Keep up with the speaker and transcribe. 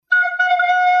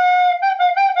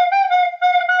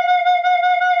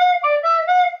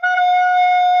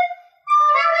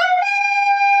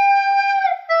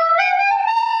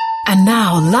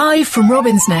Live from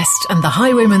Robin's Nest and the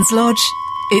Highwayman's Lodge,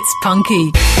 it's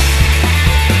Punky.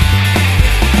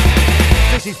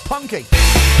 This is Punky.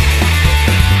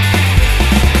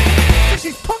 This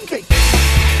is Punky.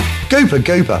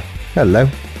 Gooper. Hello.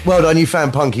 Well done, you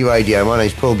found Punky Radio. My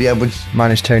name's Paul B. Edwards.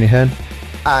 Mine is Tony Hearn.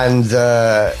 And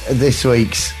this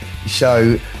week's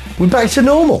show, we're back to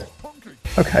normal.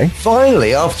 Okay.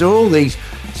 Finally, after all these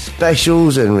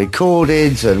specials and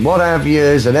recordeds and what have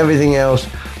yous and everything else,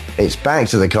 it's back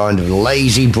to the kind of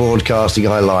lazy broadcasting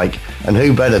I like. And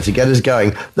who better to get us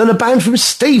going than a band from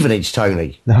Stevenage,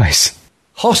 Tony? Nice.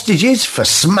 Hostages for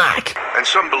Smack. And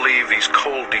some believe these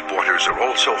cold, deep waters are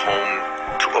also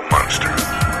home to a monster,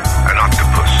 an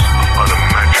octopus of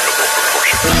unimaginable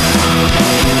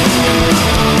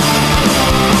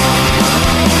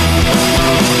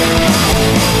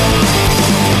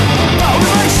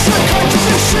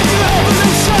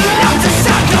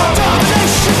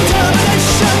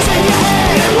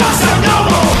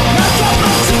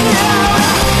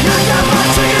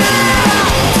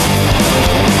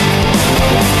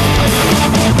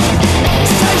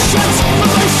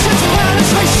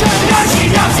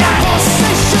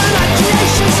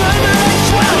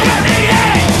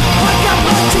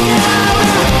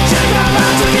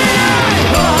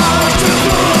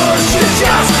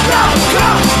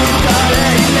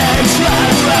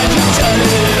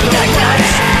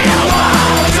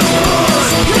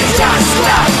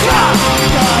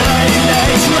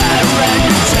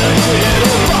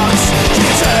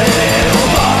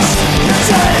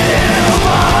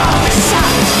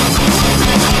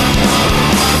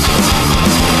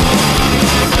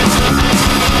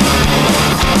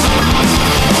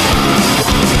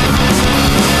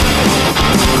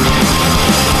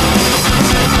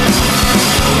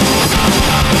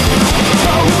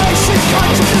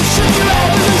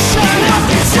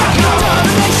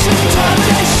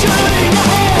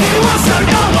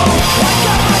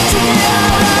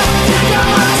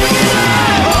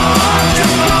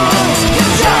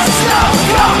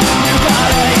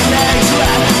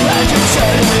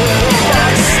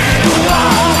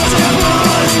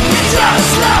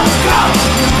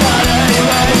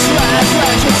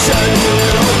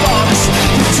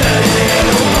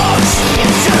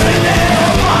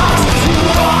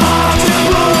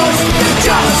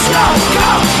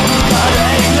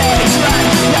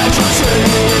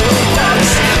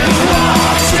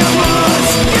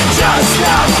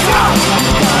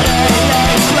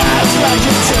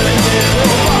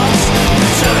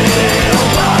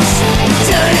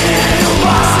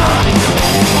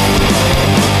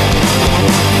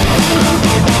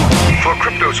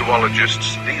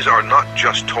these are not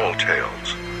just tall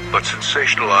tales, but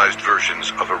sensationalized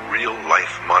versions of a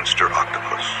real-life monster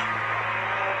octopus.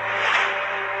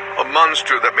 A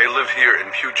monster that may live here in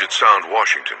Puget Sound,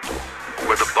 Washington,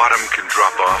 where the bottom can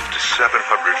drop off to 700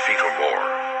 feet or more.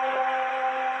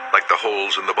 Like the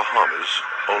holes in the Bahamas,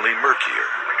 only murkier,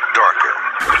 darker,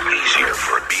 easier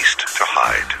for a beast to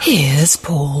hide. Here's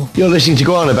Paul. You're listening to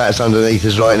Guana Bats underneath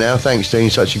us right now. Thanks for doing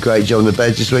such a great job on the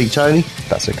beds this week, Tony.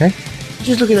 That's okay.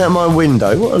 Just looking out my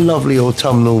window, what a lovely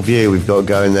autumnal view we've got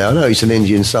going there. I know it's an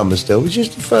Indian summer still, but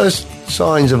just the first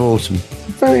signs of autumn.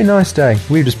 Very nice day.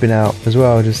 We've just been out as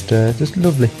well, just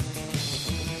lovely.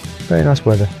 Very nice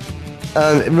weather.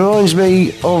 And it reminds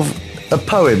me of a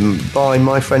poem by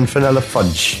my friend Fenella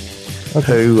Fudge,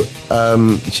 who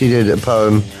she did a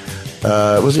poem.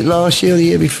 Was it last year or the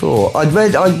year before? I'd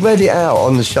read it out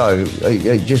on the show.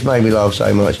 It just made me laugh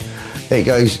so much. It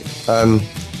goes.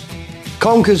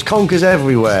 Conkers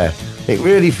everywhere. It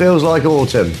really feels like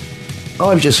autumn.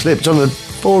 I've just slipped on a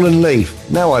fallen leaf.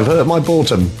 Now I've hurt my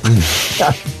bottom.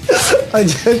 I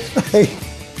just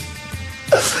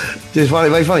find it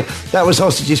very funny. That was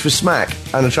Hostages for Smack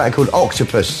and a track called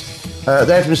Octopus.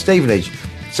 They're from Stevenage.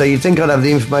 So you'd think I'd have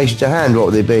the information to hand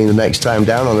what they're being the next time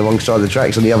down on the wrong side of the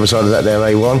tracks, on the other side of that they're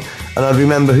A1, and I'd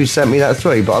remember who sent me that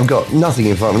through, but I've got nothing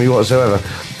in front of me whatsoever.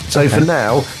 So for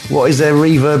now, what is their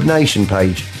Reverb Nation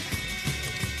page?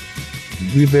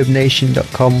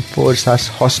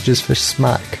 ReverbNation.com/hostages for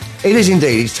Smack. It is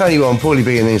indeed. It's Tony One, Paulie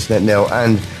B and the Internet Nil,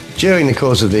 and during the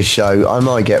course of this show I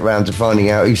might get round to finding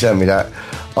out who sent me that.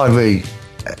 I really,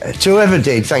 to whoever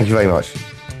did, thank you very much.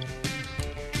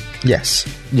 Yes.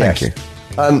 Thank you.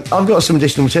 I've got some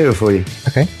additional material for you.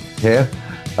 Okay. Here.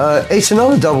 It's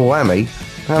another double whammy.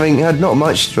 Having had not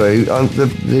much through,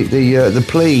 the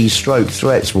pleas stroke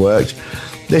threats worked.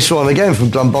 This one, again, from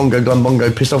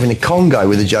Glumbongo, pissed off in the Congo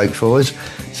with a joke for us.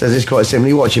 Says this quite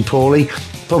simply: watch it, Paulie.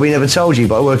 Probably never told you,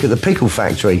 but I work at the pickle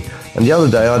factory. And the other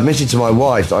day I admitted to my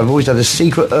wife that I've always had a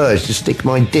secret urge to stick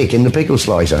my dick in the pickle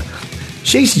slicer.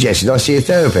 She suggested I see a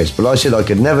therapist, but I said I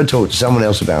could never talk to someone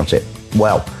else about it.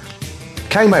 Well,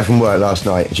 came back from work last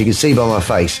night and she could see by my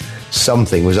face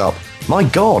something was up. My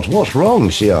God, what's wrong?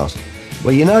 She asked.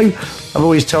 Well, you know, I've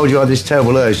always told you I had this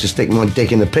terrible urge to stick my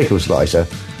dick in the pickle slicer.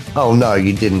 Oh no,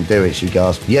 you didn't do it, she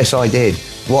gasped. Yes, I did.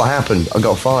 What happened? I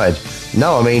got fired.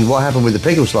 No, I mean, what happened with the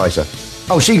pickle slicer?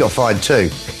 Oh, she got fired too.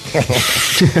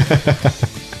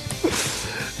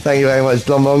 Thank you very much,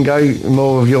 Lombongo.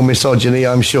 More of your misogyny,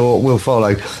 I'm sure, will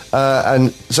follow.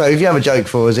 And so if you have a joke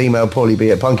for us, email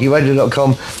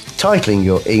paulieb@punkyradio.com, titling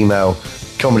your email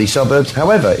Comedy Suburbs.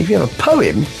 However, if you have a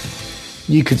poem,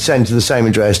 you could send to the same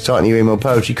address, titling your email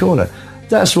Poetry Corner.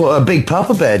 That's what a Big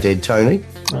Papa Bear did, Tony.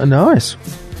 Oh, nice.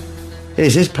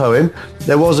 Here's his poem.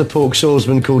 There was a pork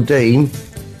swordsman called Dean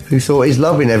who thought he's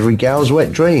loving every gal's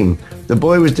wet dream. The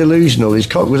boy was delusional. His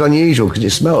cock was unusual because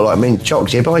it smelled like mint choc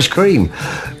chip ice cream.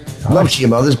 Love to your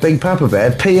mother's Big Papa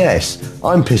Bear. P.S.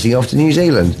 I'm pissing off to New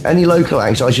Zealand. Any local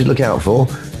acts I should look out for?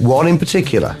 One in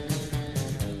particular.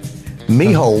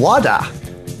 Miho Wada.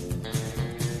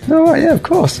 Oh, right, yeah, of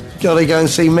course. Gotta go and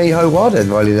see Miho Wada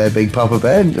while you're there, Big Papa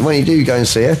Bear. When you do go and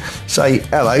see her, say,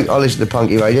 hello, I listen to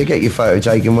Punky Radio, get your photo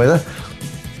taken with her,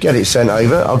 get it sent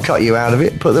over, I'll cut you out of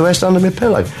it, put the rest under my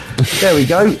pillow. There we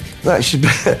go. That should be...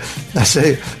 That's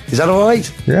it. Is that all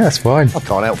right? Yeah, that's fine. I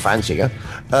can't help fancying her.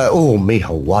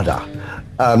 Miho Wada.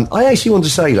 I actually want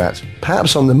to say that,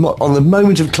 perhaps on the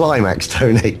moment of climax,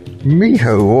 Tony.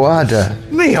 Miho Wada.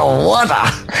 Miho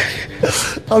Wada.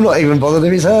 I'm not even bothered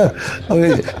if it's her. I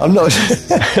mean, I'm not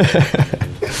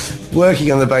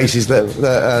working on the basis that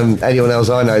anyone else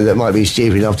I know that might be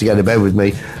stupid enough to go to bed with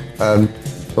me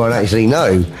won't actually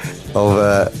know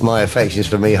of my affections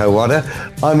for Miho Wada.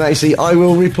 I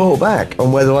will report back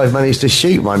on whether I've managed to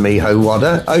shoot my Miho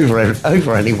Wada over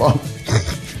anyone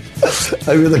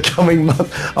over the coming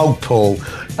month. Oh, Paul,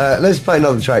 let's play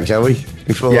another track, shall we?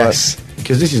 Before yes.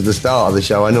 Because this is the start of the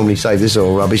show. I normally save this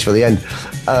all rubbish for the end.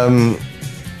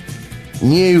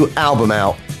 New album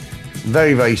out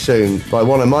very, very soon by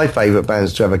one of my favourite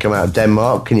bands to ever come out of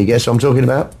Denmark. Can you guess what I'm talking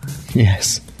about?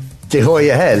 Yes. De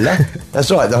Høje Helle. That's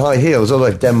right, the High Heels, all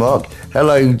over Denmark.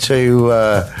 Hello to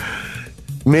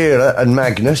Mira and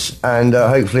Magnus, and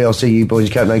hopefully I'll see you boys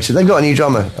in Copenhagen. They've got a new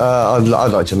drummer. I'd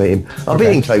like to meet him. I'll be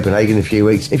in Copenhagen in a few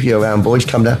weeks. If you're around, boys,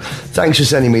 come down. Thanks for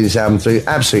sending me this album through.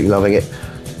 Absolutely loving it.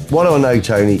 What I know,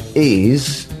 Tony,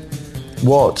 is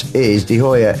what is De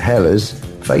Høje Helle's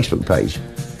Facebook page?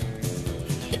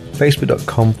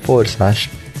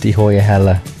 Facebook.com/De Høje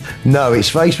Helle. No, it's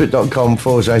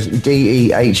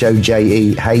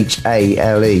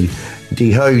facebook.com/DEHOJEHALE.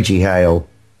 De Høje Hale,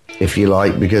 if you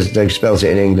like, because they've spelt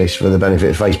it in English for the benefit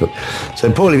of Facebook. So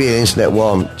Paulie B and Internet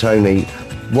 1, Tony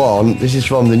 1. This is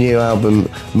from the new album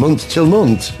Month Till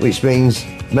Month, which means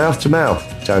mouth to mouth,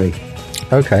 Tony.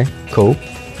 Okay, cool.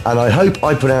 And I hope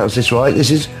I pronounce this right. This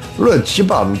is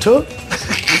Rutschebantu.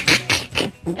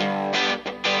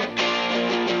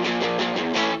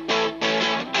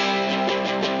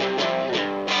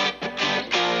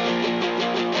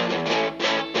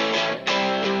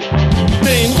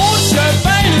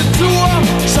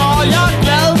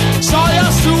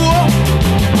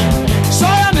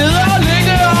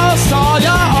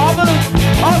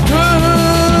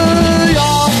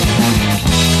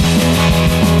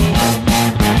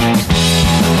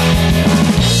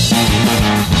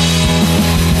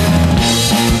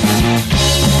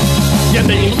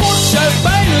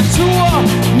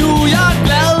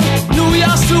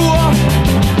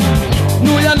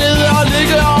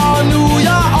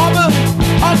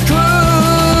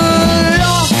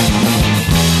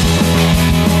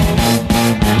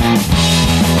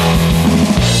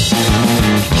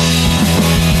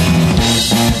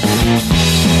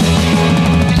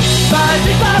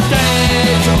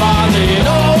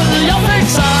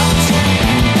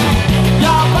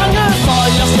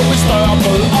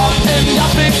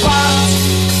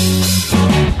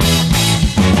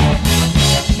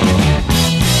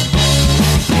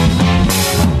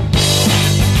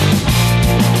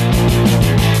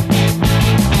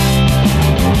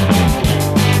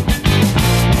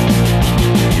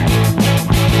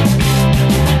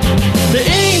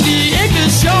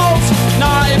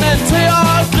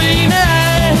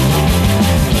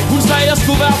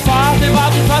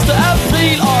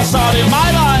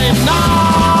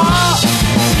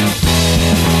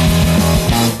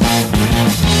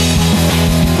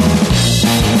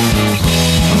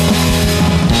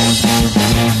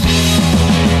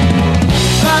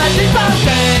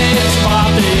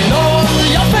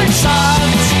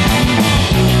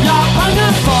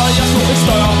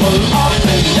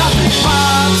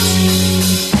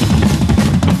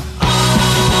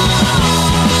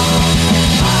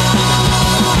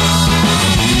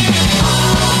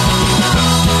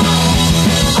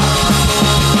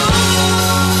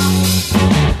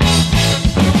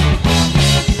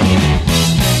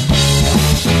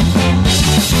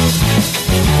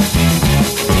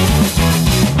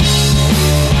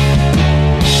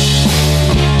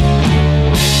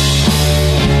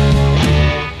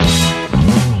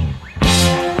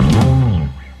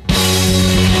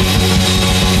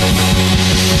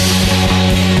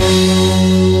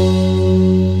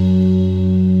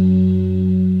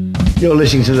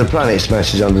 listening to the Planet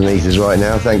Smashers underneath us right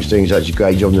now. Thanks for doing such a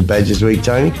great job on the beds this week,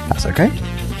 Tony. That's okay.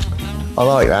 I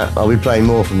like that. I'll be playing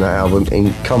more from that album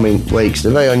in coming weeks.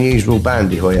 They're a very unusual band,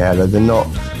 Before You Had Her. They're not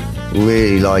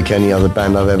really like any other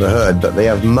band I've ever heard, but they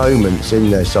have moments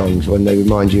in their songs when they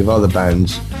remind you of other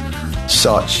bands,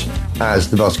 such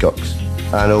as the Buzzcocks,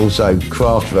 and also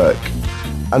Kraftwerk,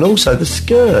 and also the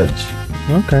Scourge.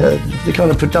 Okay. The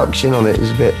kind of production on it is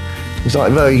it's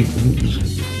like very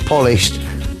polished,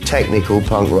 technical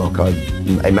punk rock, I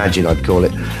imagine I'd call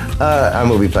it. And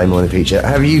we'll be playing more in the future.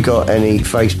 Have you got any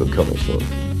Facebook comments for us?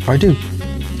 I do.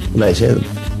 Let's hear them.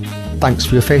 Thanks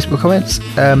for your Facebook comments.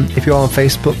 If you're on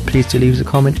Facebook, please do leave us a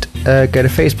comment. Go to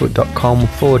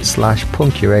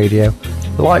facebook.com/Punky Radio,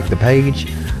 like the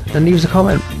page, and leave us a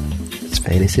comment. It's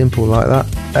fairly simple like that.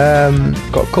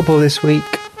 Got a couple this week.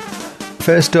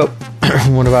 First up,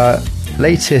 one of our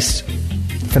latest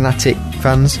Fanatic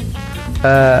fans,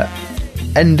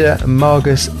 Ender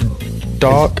Margus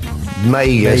Dark.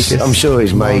 Magus. I'm sure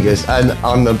it's Magus, and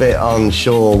I'm a bit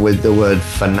unsure with the word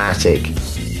fanatic.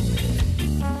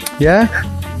 Yeah?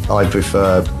 I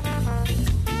prefer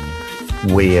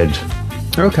weird.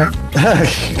 Okay.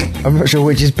 I'm not sure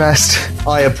which is best.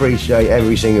 I appreciate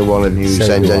every single one of you who So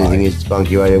sends do I. anything into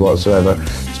Spunky Radio whatsoever,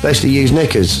 especially used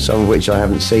knickers, some of which I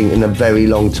haven't seen in a very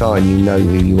long time. You know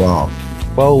who you are.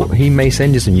 Well, he may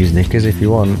send you some used knickers if you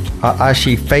want. I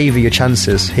actually favour your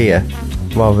chances here,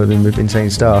 rather than with Insane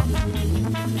Star.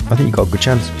 I think you got a good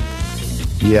chance.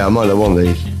 Yeah, I might not want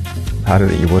these. I don't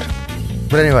think you would.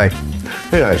 But anyway,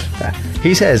 Who knows?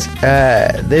 he says,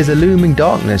 there's a looming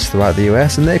darkness throughout the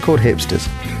US and they're called hipsters.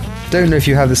 Don't know if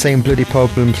you have the same bloody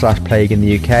problem/plague in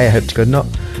the UK, I hope to God not.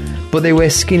 But they wear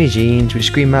skinny jeans which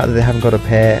scream out that they haven't got a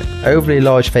pair, overly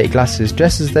large fake glasses,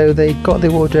 dress as though they got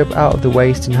their wardrobe out of the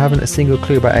waist and haven't a single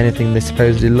clue about anything they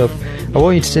supposedly love. I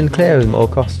want you to stand clear of them at all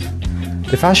costs.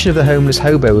 The fashion of the homeless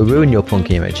hobo will ruin your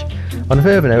punky image. On a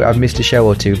further note, I've missed a show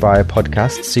or two via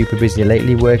podcast, super busy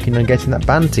lately working on getting that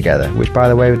band together, which by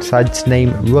the way we decided to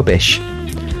name Rubbish.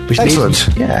 Which Excellent.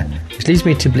 Which leads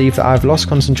me to believe that I've lost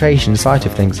concentration in sight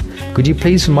of things. Could you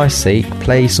please, for my sake,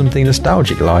 play something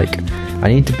nostalgic like? I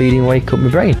need to bleeding wake up my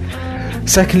brain.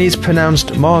 Secondly, it's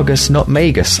pronounced Margus, not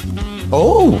Magus.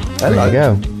 Oh, hello. There you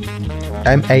go.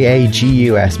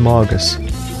 Maagus, Margus.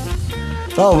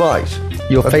 Oh, right.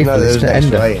 Your I didn't know faithful there was listener, an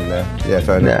extra Ender. A in there. Yeah,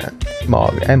 fair enough.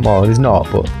 Marg, there's not,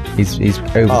 but he's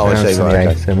overpronounced right, the A,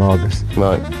 okay. so Margus.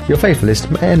 Right. Your faithful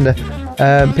listener, Ender.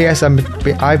 P.S.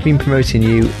 I've been promoting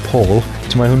you, Paul,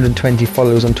 to my 120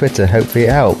 followers on Twitter. Hopefully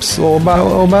it helps. All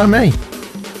about me.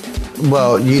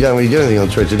 Well, you don't really do anything on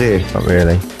Twitter, do you? Not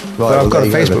really. But I've got a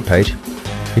there you go Facebook page.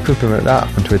 You could promote that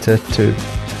on Twitter to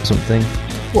something.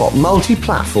 What,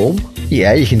 multi-platform?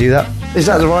 Yeah, you can do that. Is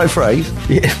that the right phrase?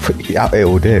 Yeah, it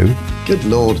will do. Good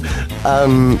Lord.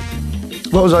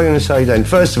 What was I going to say then?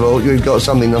 First of all, we've got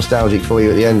something nostalgic for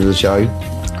you at the end of the show.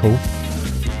 Cool.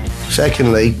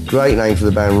 Secondly, great name for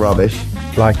the band Rubbish.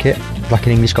 Like it. Like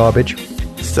an English garbage.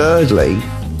 Thirdly,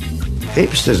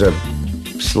 hipsters are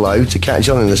slow to catch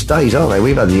on in the States, aren't they?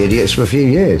 We've had the idiots for a few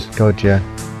years. God, yeah.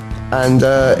 And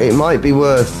it might be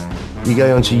worth you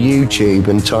going onto YouTube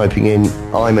and typing in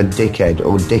I'm a Dickhead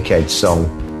or Dickhead song.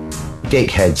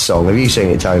 Dickhead song. Have you seen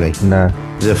it, Tony? No.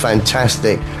 It's a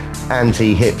fantastic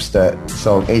anti-hipster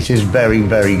song. It is very,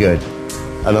 very good.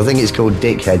 And I think it's called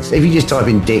Dickheads. If you just type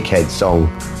in Dickhead song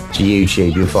to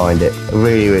YouTube, you'll find it. A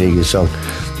really, really good song.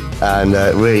 And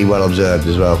really well observed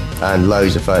as well. And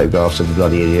loads of photographs of the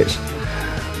bloody idiots.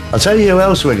 I'll tell you who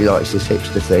else really likes this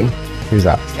hipster thing. Who's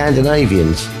that?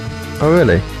 Scandinavians. Oh,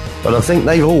 really? But I think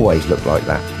they've always looked like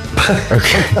that.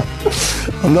 Okay.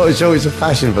 I'm not sure it's a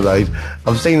fashion for those.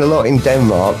 I've seen a lot in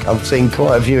Denmark. I've seen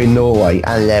quite a few in Norway.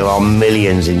 And there are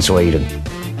millions in Sweden.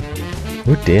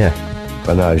 Oh, dear.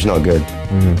 I know, it's not good.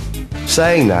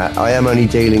 Saying that, I am only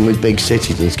dealing with big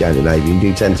cities in Scandinavia. You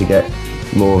do tend to get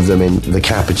more of them in the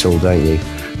capital, don't you?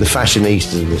 The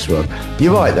fashionistas of this world.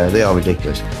 You're right, though. They are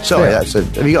ridiculous. Sorry, Yeah.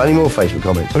 have you got any more Facebook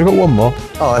comments? I've got one more.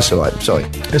 Oh, that's all right. Sorry.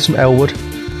 There's some Elwood.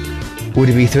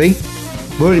 Woody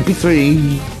V3. Would it be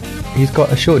 3? He's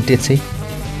got a short ditty.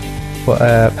 What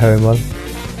poem was?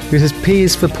 He says, P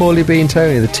is for Paulie B and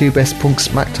Tony, the two best punk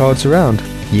smacktards around.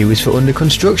 U is for under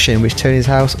construction, which Tony's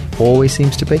house always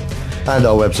seems to be. And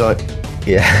our website.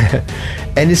 Yeah.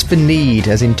 N is for need,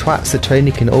 as in twats that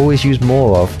Tony can always use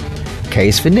more of. K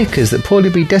is for knickers, that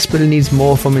Paulie B desperately needs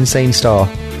more from Insane Star.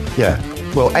 Yeah.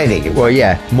 Well, any. Well,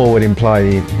 yeah, more would imply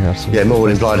the... some- Yeah, more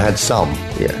would imply it had some.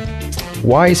 Yeah.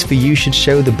 Y is for you should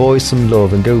show the boys some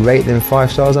love and go rate them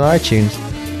 5 stars on iTunes.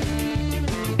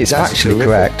 It's That's a actually terrific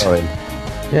correct. Poem.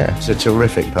 Yeah. It's a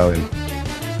terrific poem.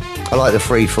 I like the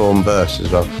free-form verse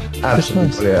as well. Absolutely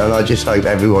nice. brilliant. And I just hope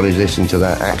everyone who's listening to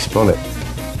that acts upon it.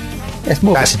 Yeah, it's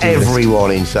more That's of a to-do list.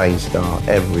 everyone in Sane Star.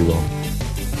 Everyone.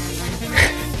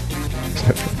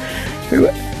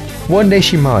 One day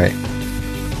she might.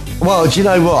 Well, do you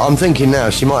know what? I'm thinking now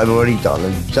she might have already done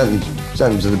and sent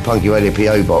them to the Punky Radio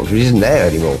PO box, which isn't there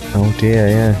anymore. Oh dear,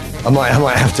 yeah. I might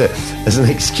have to, as an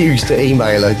excuse to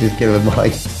email her, just give her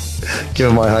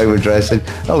my home address and,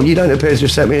 oh, you don't appear to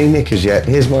have sent me any knickers yet.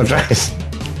 Here's my address.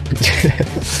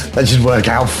 That just work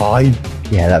out fine.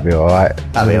 Yeah, that'd be alright.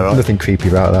 That'd be alright. Nothing creepy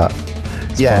about that.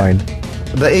 It's fine.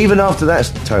 But even after that,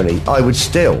 Tony, I would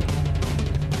still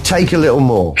take a little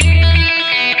more.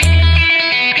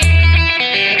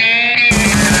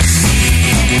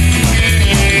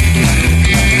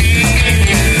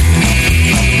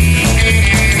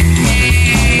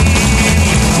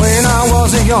 When I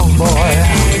was a young boy,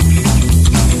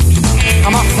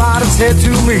 my father said to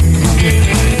me,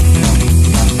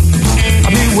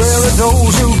 beware of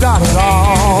those who got it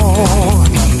all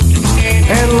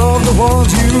and love the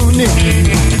ones you need.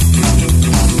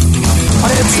 I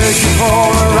didn't take you for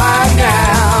a ride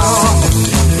now.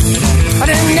 I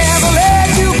didn't never let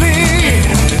you be.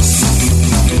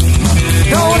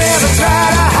 Don't ever try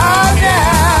to hide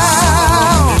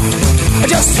now.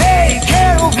 Just take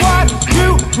care of what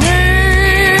you need.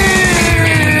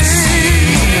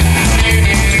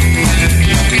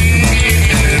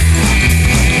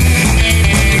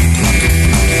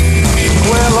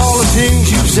 Well, all the things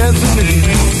you said to me,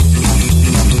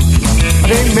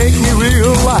 they make me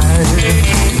realize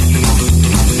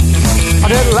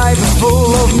that life is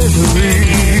full of misery,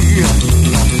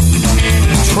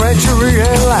 treachery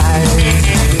and lies.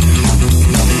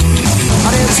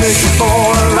 I didn't take you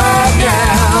for a ride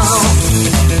now.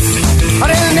 I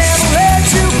didn't ever let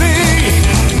you be.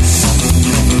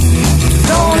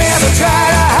 Don't ever try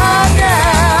to hide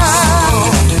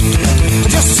now.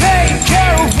 Just take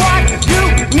care of what you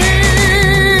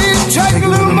need. Take a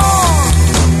little more.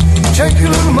 Take a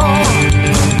little more.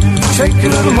 Take a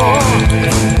little more.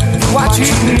 What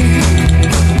you need.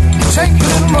 Take a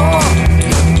little more.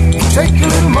 Take a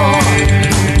little more.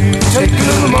 Take a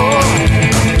little more.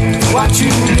 What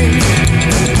you need.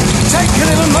 Take a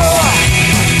little more.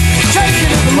 Take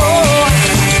a little more.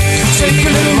 Take a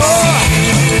little more.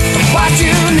 What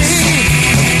you need.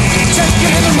 Take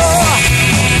a little more.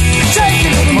 Take a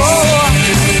little more.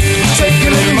 Take a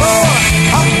little more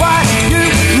of what you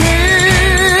need.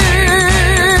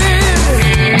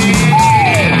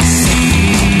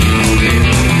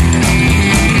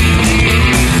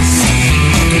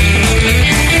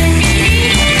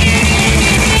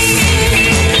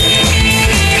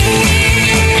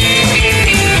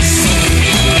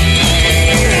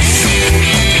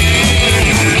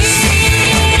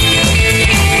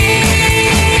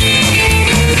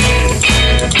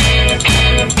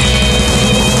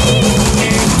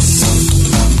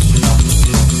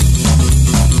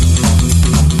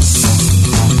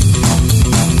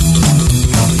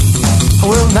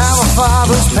 Well, now my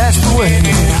father's passed away.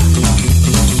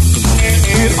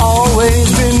 He'd always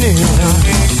been near.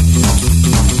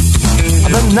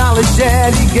 The knowledge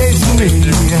that he gave to me,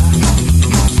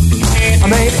 I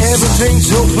made everything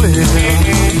so clear.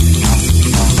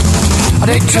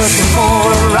 They took me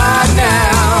for a ride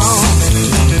now.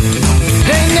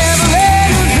 They never let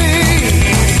me be.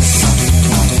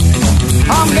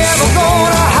 I'm never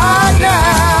gonna hide now.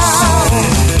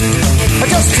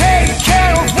 Just take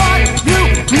care of what you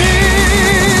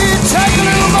need. Take a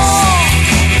little more.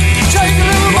 Take a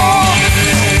little more.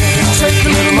 Take a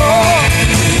little more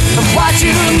of what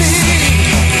you need.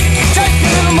 Take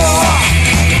a little more.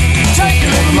 Take a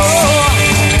little more.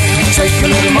 Take a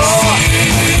little more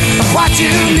of what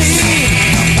you need.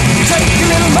 Take a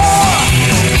little more.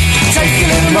 Take a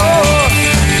little more.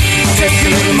 Take a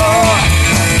little more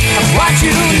of what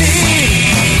you need.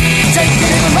 Take a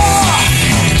little more.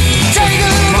 Take a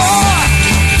little more.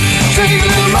 Take a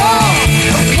little more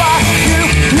of what you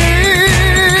need.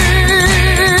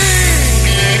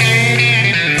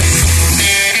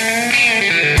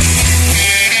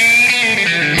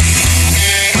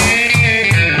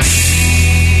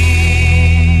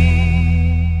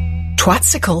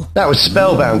 Twatsicle. That was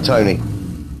Spellbound, Tony.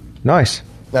 Nice.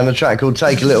 And a track called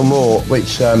Take a Little More,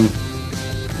 which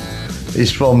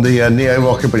is from the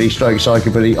neo-rockabilly stroke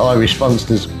psychobilly Irish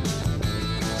Funksters.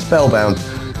 Spellbound.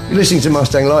 You're listening to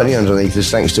Mustang Lightning underneath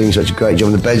us. Thanks for doing such a great job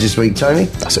on the beds this week, Tony.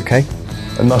 That's okay.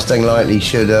 And Mustang Lightning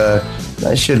should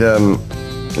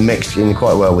mix in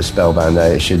quite well with Spellbound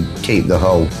there. It should keep the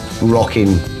whole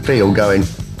rocking feel going.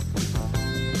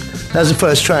 That's the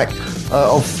first track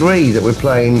of 3 that we're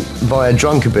playing via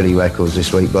Drunkabilly Records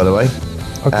this week, by the way.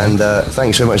 Okay. And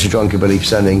thanks so much to Drunken Billy for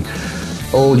sending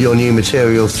all your new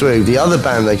material through. The other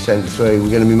band they sent through, we're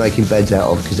going to be making beds out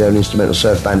of because they're an instrumental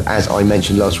surf band, as I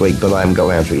mentioned last week, but I haven't got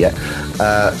around to it yet.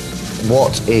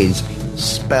 What is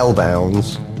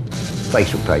Spellbound's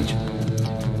Facebook page?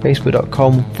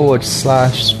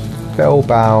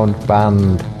 Facebook.com/Spellbound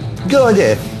Band. Good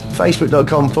idea.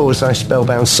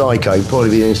 Facebook.com/Spellbound Psycho. Probably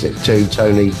be interested to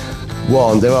Tony.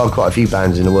 One, there are quite a few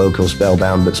bands in the world called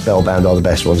Spellbound, but Spellbound are the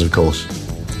best ones, of course.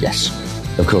 Yes.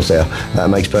 Of course they are. That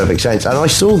makes perfect sense. And I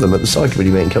saw them at the Psycho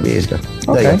meeting a couple of years ago.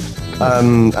 Okay. There you go.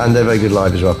 And they're very good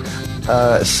live as well.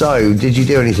 So, did you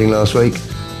do anything last week?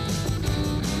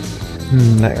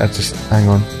 I just hang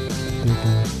on. Did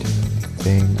I do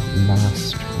anything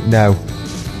last? No.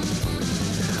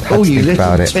 Had Oh, to you think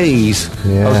about little it. tease.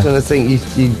 Yeah. I was going to think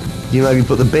you maybe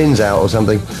put the bins out or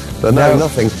something. But no,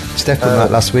 nothing. Steph done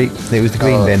that last week. It was the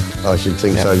green bin. I should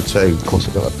think Yeah. so too. Of course,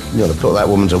 you've got to put that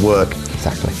woman to work.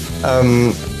 Exactly.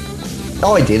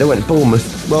 I did. I went to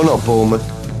Bournemouth. Well, not Bournemouth.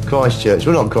 Christchurch.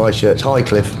 Well, not Christchurch.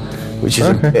 Highcliffe, which is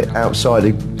Okay. a bit outside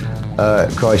of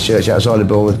Christchurch, outside of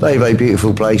Bournemouth. Very, very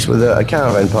beautiful place with a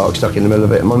caravan park stuck in the middle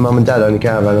of it. My mum and dad own a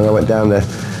caravan, and I went down there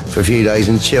for a few days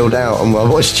and chilled out and I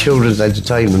watched children's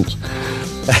entertainment.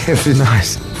 It was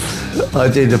Nice. I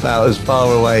did about as far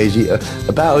away as you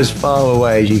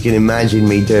can imagine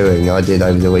me doing. I did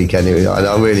over the weekend, and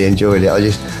I really enjoyed it.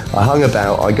 I hung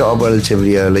about. I got up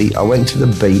relatively early. I went to the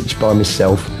beach by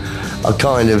myself. I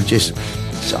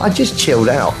just chilled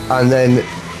out, and then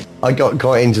I got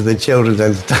quite into the children's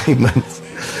entertainment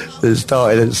that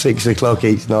started at 6 o'clock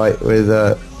each night with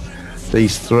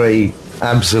these three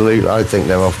absolute. I think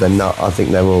they're off their nut. I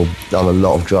think they're all on a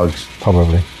lot of drugs.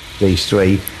 Probably. These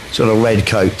three sort of red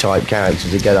coat type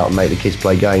characters to get up and make the kids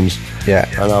play games. Yeah.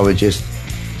 And I would just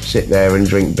sit there and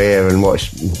drink beer and watch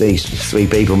these three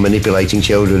people manipulating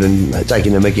children and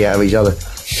taking the mickey out of each other.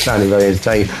 Sounding very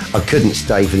entertaining. I couldn't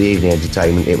stay for the evening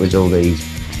entertainment. It was all these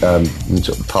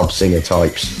sort of pub singer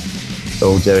types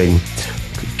all doing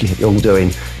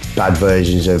bad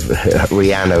versions of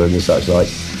Rihanna and such like.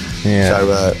 Yeah.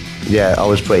 So I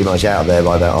was pretty much out there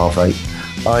by about 8:30.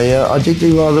 I did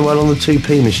do rather well on the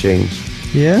 2p machines.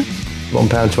 Yeah.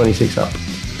 £1.26 up.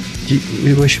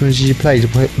 Which ones did you play?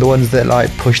 The ones that like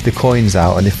push the coins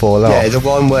out and they fall off? Yeah, the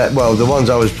ones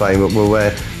I was playing were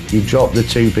where you drop the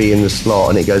 2p in the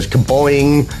slot and it goes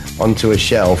kaboing onto a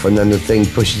shelf, and then the thing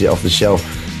pushes it off the shelf,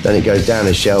 then it goes down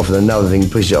a shelf, and another thing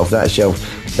pushes it off that shelf,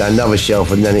 down another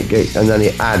shelf, and then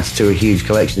it adds to a huge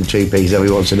collection of 2p's.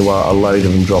 Every once in a while, a load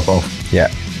of them drop off. Yeah.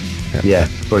 Yeah,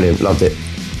 brilliant, loved it.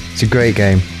 It's a great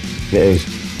game. It is.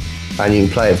 And you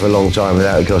can play it for a long time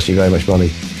without it costing you very much money,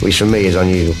 which for me is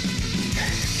unusual.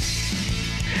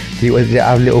 Did it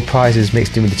have little prizes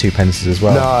mixed in with the 2 pences as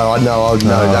well? No.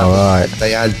 Right.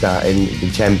 They had that in the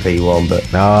 10p one, but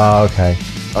Oh, okay.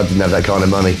 I didn't have that kind of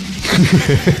money.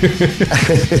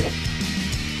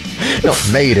 Not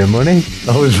made of money.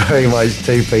 I was very much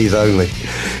 2p's only.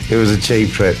 It was a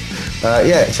cheap trip.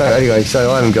 So anyway,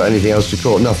 so I haven't got anything else to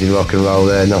report. Nothing rock and roll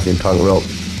there, nothing punk rock,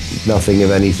 nothing of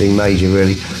anything major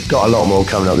really. Got a lot more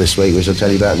coming up this week, which I'll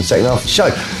tell you about in the second half of the show.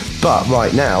 But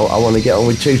right now, I want to get on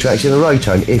with 2 tracks in a row,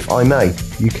 Tone, if I may.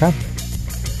 You can.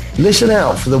 Listen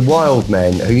out for the Wild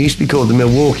Men, who used to be called the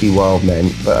Milwaukee Wild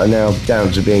Men, but are now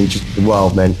down to being just the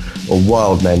Wild Men, or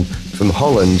Wild Men, from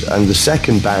Holland, and the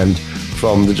second band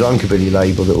from the Drunken Billy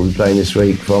label that we'll be playing this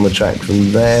week from a track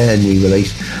from their new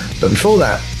release. But before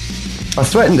that, I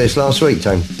threatened this last week,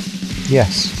 Tone.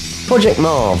 Yes. Project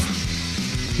Marv.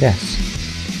 Yes.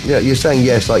 Yeah, you're saying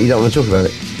yes, like you don't want to talk about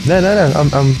it. No.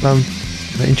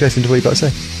 I'm interested in what you got to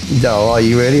say. No, are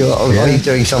you really? Or are you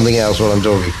doing something else while I'm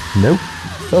talking? Nope.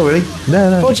 Oh, really?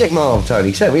 No. Project Marv,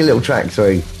 Tony, sent me a little track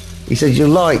through. He says, you'll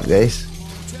like this.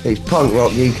 It's punk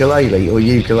rock ukulele, or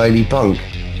ukulele punk.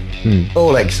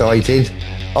 All excited.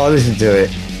 I listen to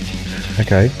it.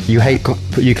 Okay. You hate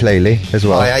ukulele as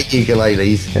well? I hate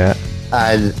ukuleles. Yeah.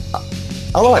 And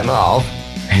I like Marv.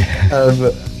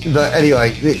 But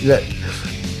anyway,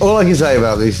 all I can say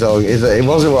about this song is that it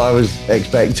wasn't what I was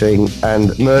expecting,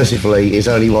 and mercifully, it's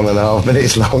only 1.5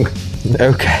 minutes long.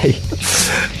 Okay.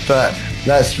 But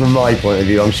that's from my point of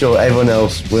view. I'm sure everyone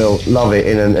else will love it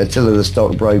in an Attila the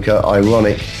Stockbroker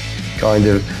ironic kind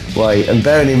of way. And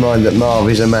bearing in mind that Marv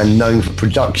is a man known for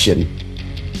production,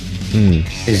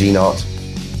 is he not?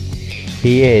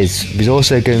 He is. He's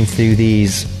also going through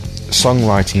these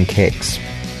songwriting kicks.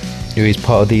 He's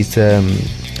part of these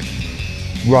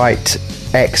write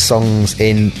X songs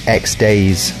in X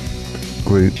days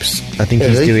groups. I think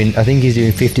Is he? he's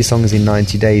doing 50 songs in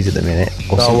 90 days at the minute.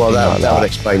 Or Oh, well, something like that would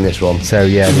explain this one. So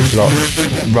yeah, there's a lot.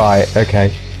 Right.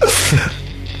 Okay.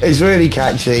 It's really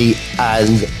catchy,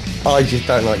 and I just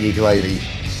don't like ukulele.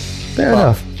 Fair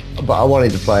enough. But I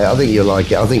wanted to play it. I think you'll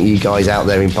like it. I think you guys out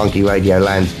there in punky radio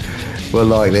land will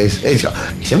like this. It's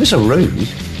ever so rude.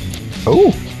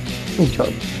 Oh.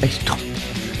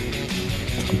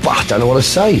 I don't know what to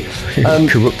say.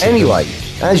 Corrupted. Anyway,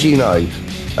 as you know,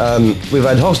 we've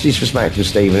had Hostage for Smack from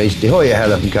Stevenage, De Hoya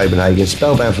Hella from Copenhagen,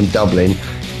 Spellbound from Dublin.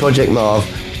 Project Marv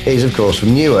is, of course,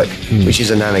 from Newark, which is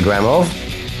an anagram of...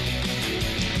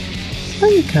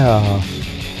 Anchor.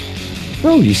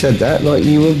 Oh, you said that like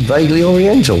you were vaguely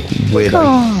Oriental.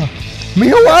 Weirdo.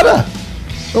 Miawada.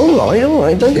 All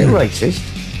right, don't get racist.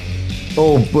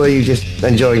 Or were you just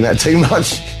enjoying that too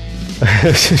much?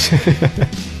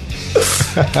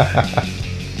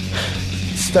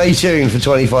 Stay tuned for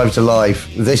 25 to Life.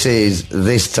 This is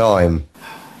This Time.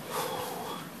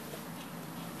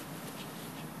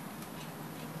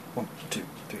 One, two,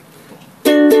 three, four.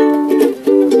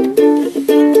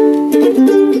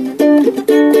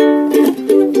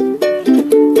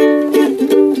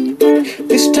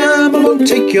 This time I won't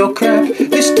take your crap.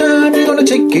 This time you're gonna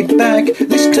take it back.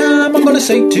 This time I'm gonna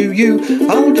say to you,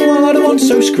 I'll do what I want,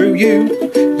 so screw you.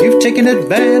 You've taken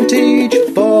advantage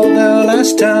for the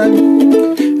last time,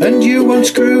 and you won't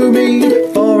screw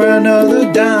me for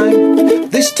another dime.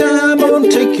 This time I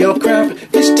won't take your crap.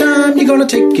 This time you're gonna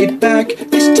take it back.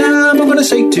 This time I'm gonna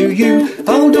say to you,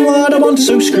 I'll do what I want,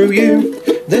 so screw you.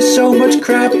 There's so much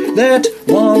crap that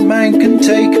one man can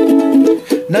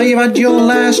take. Now you've had your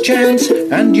last chance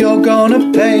and you're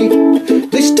gonna pay.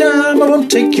 This time I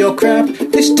won't take your crap.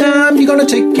 This time you're gonna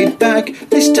take it back.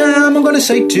 This time I'm gonna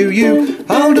say to you,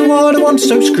 I'll do what I want,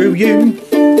 so screw you.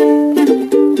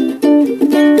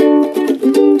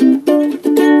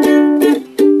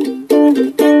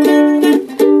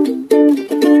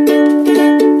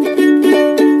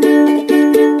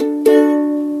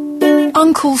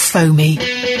 Uncle Foamy.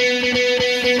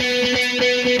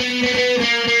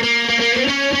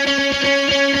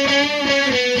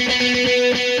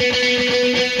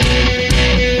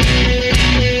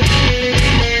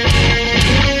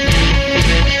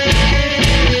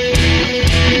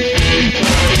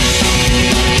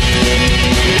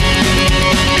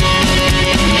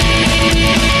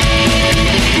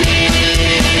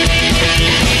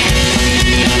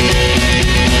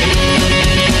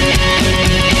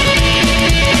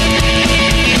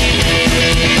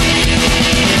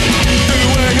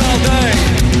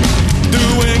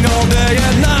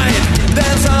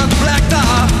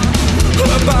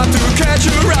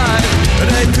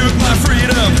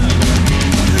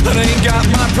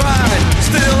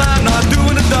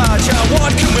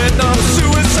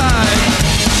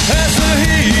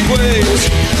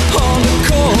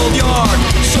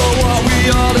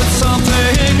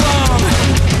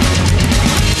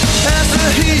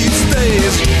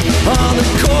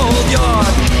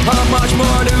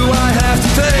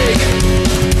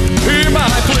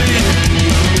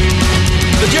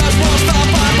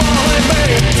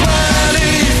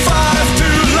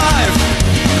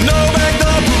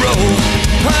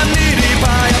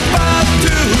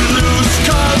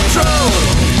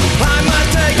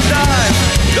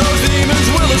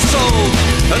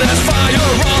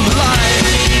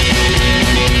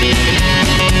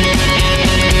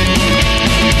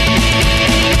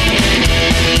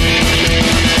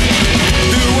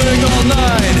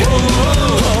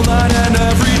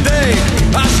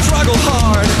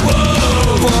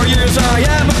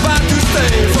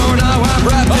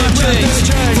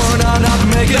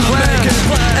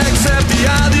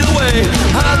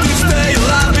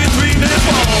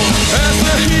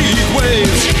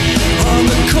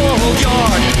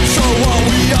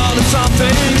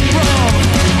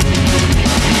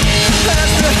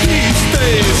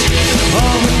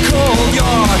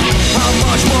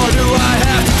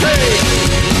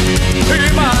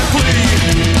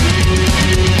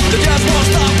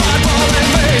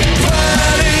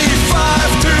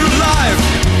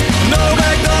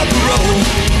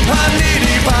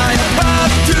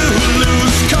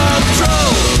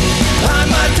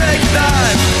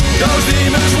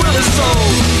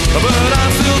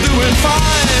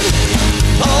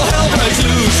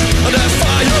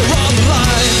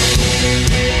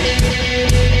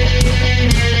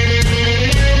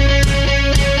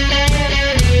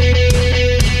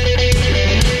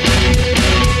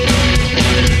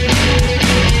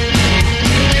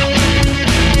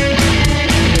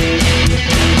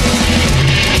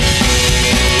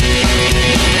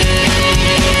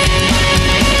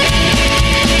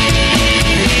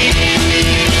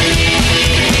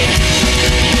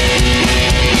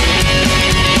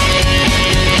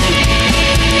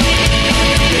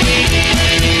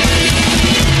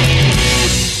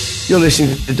 You're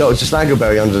listening to Dr.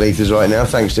 Snaggleberry underneath us right now.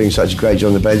 Thanks for doing such a great job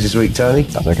on the beds this week, Tony.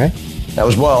 That's okay. That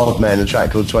was Wild Men, a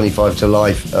track called 25 to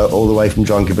Life, all the way from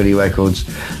Drunkabilly Records.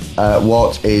 It's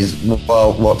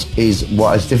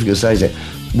difficult to say, isn't it?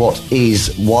 What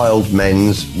is Wild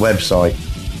Men's website?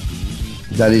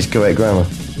 That is correct grammar.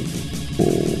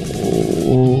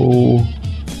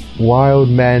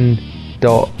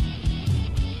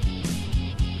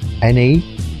 Wildmen.ne?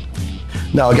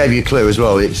 No, I gave you a clue as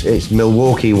well. It's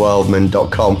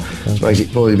MilwaukeeWildmen.com, which makes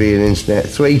it probably be an Internet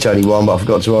 3, Tony 1, but I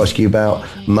forgot to ask you about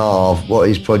Marv. What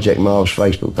is Project Marv's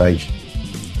Facebook page?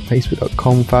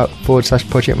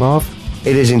 Facebook.com/Project Marv.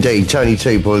 It is indeed. Tony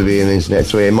 2 probably be an Internet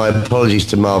 3, and my apologies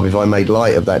to Marv if I made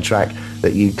light of that track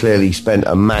that you clearly spent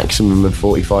a maximum of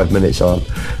 45 minutes on.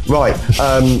 Right,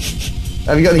 have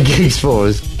you got any gigs for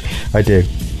us? I do.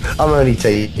 I'm only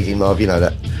teasing, Marv, you know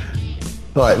that.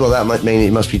 Right, well, that might mean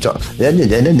it must be time.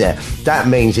 That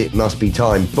means it must be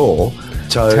time for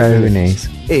Tony's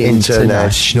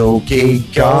International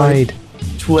Gig Guide.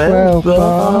 12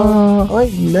 bar, I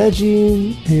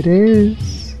imagine. It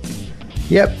is.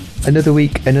 Yep, another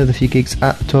week, another few gigs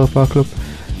at the 12 Bar Club.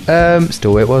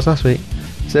 Still where it was last week.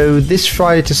 So this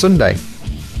Friday to Sunday,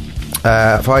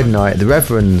 Friday night, the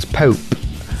Reverends, Pope,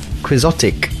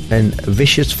 Quixotic, and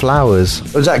Vicious Flowers.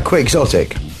 Was that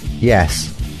Quixotic? Yes.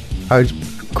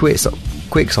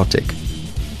 Quixotic.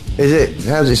 Is it?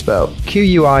 How's it spelled?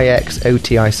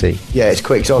 Quixotic. Yeah, it's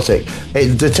Quixotic.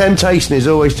 The temptation is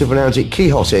always to pronounce it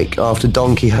Quixotic after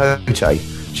Don Quixote,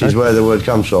 which is where the word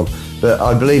comes from. But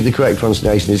I believe the correct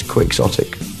pronunciation is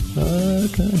Quixotic.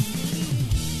 Okay.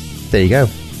 There you go.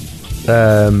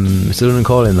 It's a London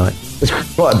Calling night. It's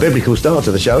quite a biblical start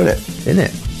to the show, isn't it? Isn't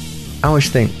it? How much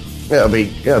you think? It'll be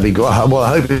great. Well,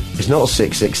 I hope it's not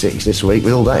 666 this week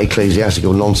with all that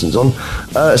ecclesiastical nonsense on.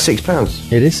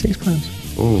 £6. It is £6.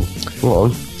 Come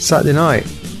on. Saturday night,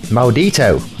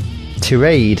 Maldito,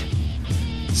 Tirade,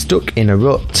 Stuck in a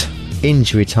Rut,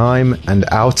 Injury Time, and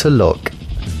Out of Luck.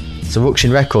 It's a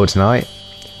Ruction record tonight.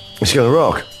 It's going to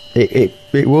rock. It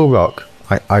will rock,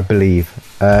 I believe.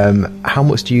 How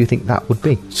much do you think that would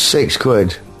be?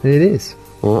 £6. It is.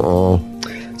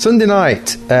 Sunday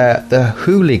night, the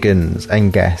Hooligans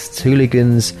and guests.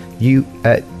 Hooligans, WHOLIGANS.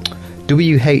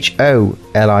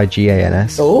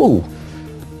 Oh.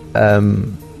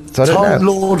 So I don't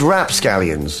know. Lord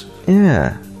Rapscallions.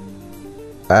 Yeah.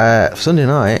 Sunday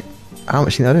night, how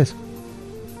much do you think that is?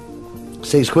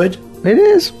 £6? It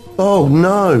is. Oh,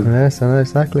 no. Yes, I know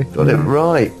exactly. Got it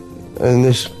right. And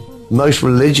this most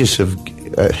religious of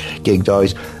gig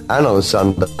days, and on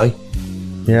Sunday.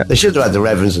 Yeah. They should have had the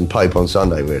Reverends and Pope on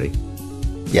Sunday, really.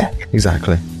 Yeah,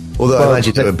 exactly. Although I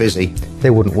imagine they were busy.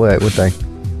 They wouldn't work, would they?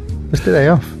 It's the day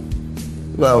off.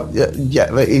 Well,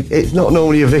 yeah, but it's not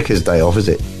normally a vicar's day off, is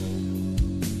it?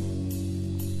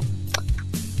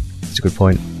 It's a good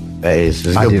point. It is.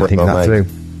 It's a I good didn't point, think that mate. through.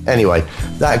 Anywye,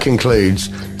 that concludes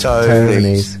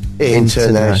Tony's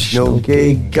International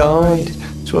Gig Guide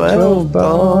 12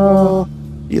 bar.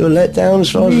 You're let down as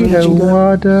far as religion goes.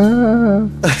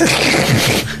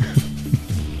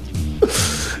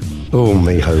 Oh,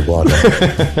 Miho Wada.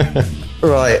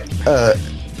 Right.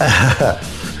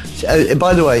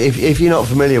 By the way, if you're not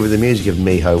familiar with the music of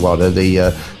Miho Wada,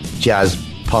 the jazz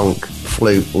punk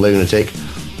flute lunatic,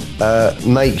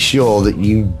 make sure that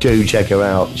you do check her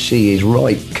out. She is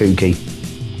right kooky.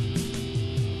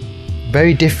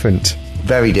 Very different.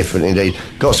 Very different indeed.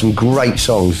 Got some great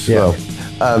songs as well.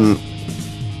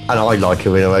 And I like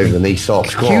her in her over-the-knee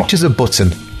socks. Cute as a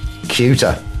button.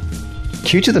 Cuter.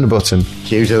 Cuter than a button.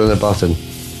 Cuter than a button.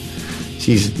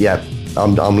 She's,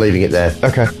 I'm leaving it there.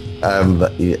 Okay.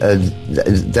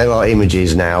 There are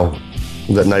images now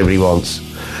that nobody wants.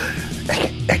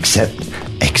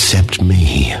 Except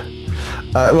me.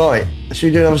 Right, should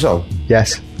we do another song?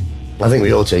 Yes. I think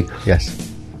we ought to. Yes.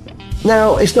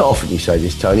 Now, it's not often you say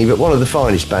this, Tony, but one of the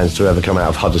finest bands to ever come out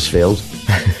of Huddersfield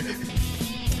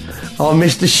are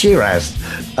Mr. Shiraz.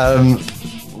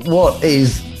 What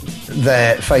is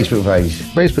their Facebook page?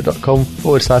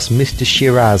 Facebook.com/Mr.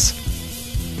 Shiraz.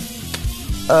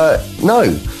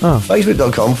 No.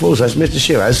 Facebook.com/Mr.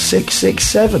 Shiraz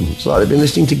 667. It's like they've been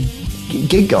listening to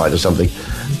Gig Guide or something.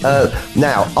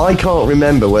 Now, I can't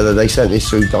remember whether they sent this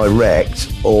through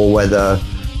direct or whether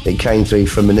it came through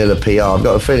from Manila PR. I've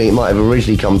got a feeling it might have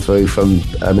originally come through from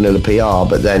Manila PR,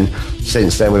 but then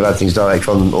since then we've had things direct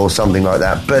from them or something like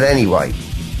that. But anyway,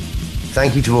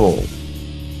 thank you to all.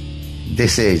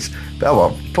 This is,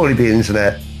 probably be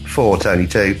Internet 4, Tony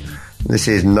 2. This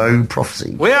is No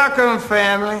Prophecy. Welcome,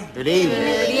 family. Good evening.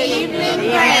 Good evening,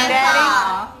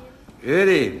 Granddaddy. Good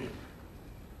evening.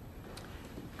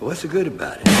 But what's so good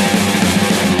about it?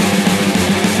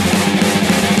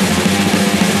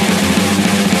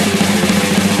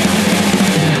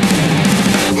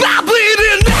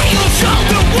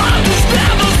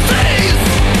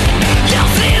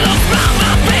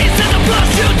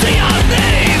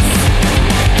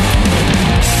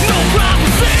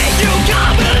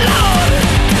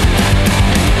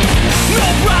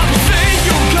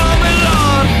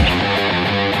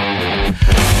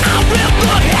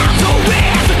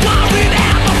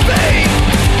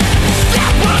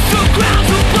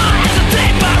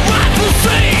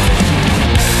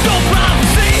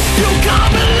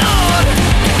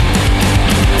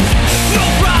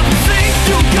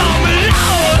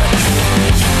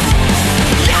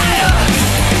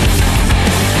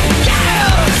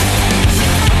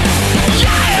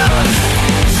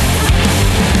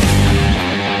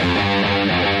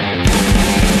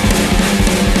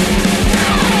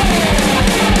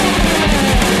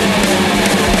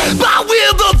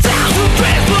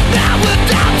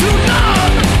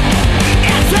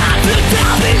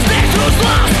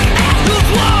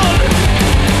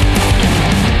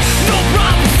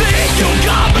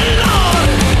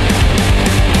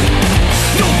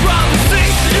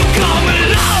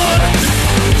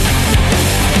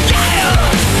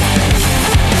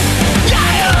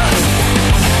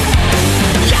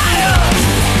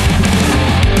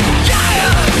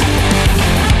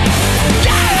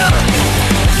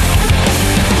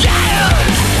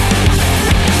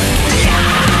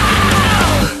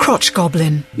 Crotch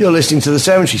Goblin. You're listening to the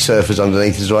Cemetery Surfers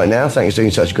underneath us right now. Thanks for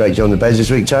doing such a great job on the beds this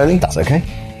week, Tony. That's okay.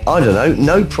 I don't know.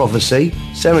 No Prophecy,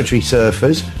 Cemetery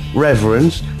Surfers,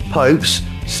 Reverends, Popes,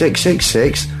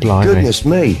 666. Blimey. Goodness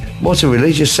me. What a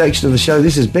religious section of the show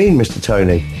this has been, Mr.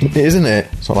 Tony. Isn't it?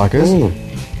 It's not like us.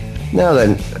 Now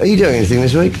then, are you doing anything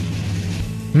this week?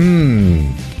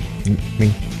 Let me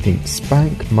think.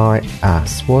 Spank my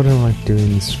ass. What am I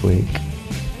doing this week?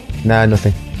 No,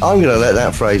 nothing. I'm going to let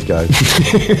that phrase go.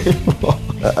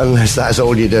 Unless that's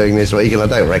all you're doing this week, and I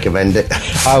don't recommend it.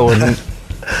 I wouldn't.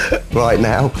 Right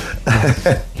now.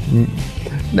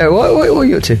 No, what are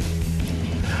you up to?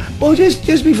 Well,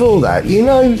 just before that, you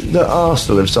know that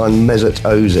Arsenal have signed Mesut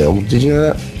Ozil. Did you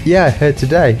know that? Yeah, I heard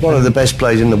today. One of the best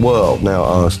players in the world now at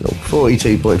Arsenal.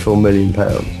 £42.4 million.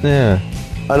 Yeah.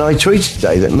 And I tweeted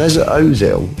today that Mesut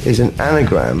Ozil is an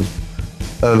anagram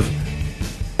of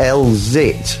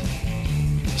El-Zit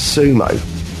Sumo.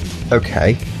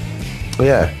 Okay.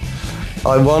 Yeah.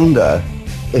 I wonder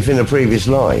if in a previous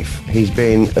life he's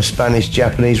been a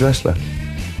Spanish-Japanese wrestler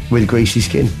with greasy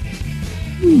skin.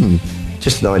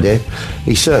 Just an idea.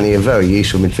 He's certainly a very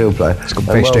useful midfield player. He's got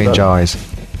very strange eyes.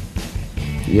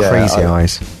 Yeah, Crazy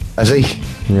eyes. Has he?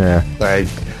 Yeah.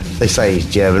 They say he's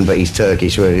German, but he's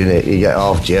Turkish, really, isn't it? You get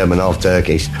half German, half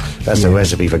Turkish. That's the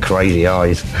recipe for crazy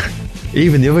eyes.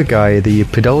 Even the other guy, the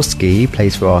Podolski, he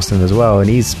plays for Arsenal as well, and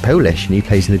he's Polish, and he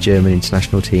plays in the German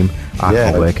international team. I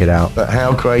can't work it out. But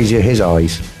how crazy are his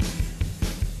eyes?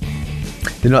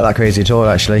 They're not that crazy at all,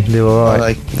 actually. They're alright.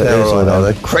 Are they? They're all right, are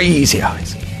they? Crazy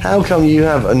eyes. How come you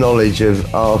have a knowledge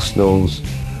of Arsenal's...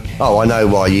 Oh, I know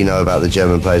why you know about the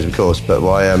German players, of course, but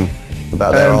why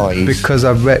about their eyes? Because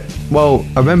I've read... Well,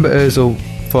 I remember Ozil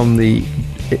from the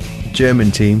German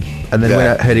team, and then when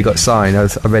I heard he got signed, I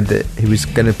read that he was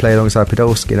going to play alongside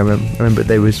Podolski, and I remember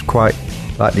they was quite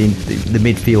like the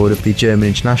midfield of the German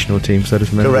international team, so I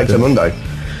just remember... Correct, Mundo.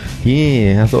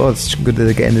 Yeah, I thought it's good that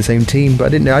they're getting the same team, but I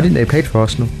didn't know they played for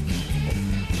Arsenal.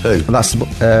 Who? And that's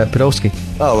Podolski.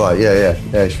 Oh, right, yeah,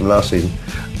 it's from last season.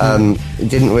 It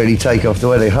didn't really take off the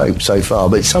way they hoped so far,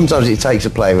 but sometimes it takes a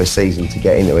player a season to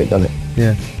get into it, doesn't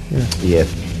it? Yeah.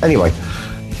 Anyway,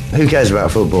 who cares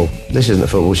about football? This isn't a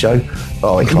football show.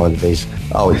 Oh, it kind of is.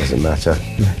 Oh, it doesn't matter.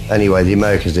 Anyway, the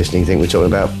Americans listening think we're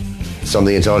talking about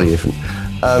something entirely different.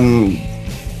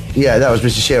 Yeah, that was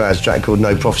Mr. Shiraz's track called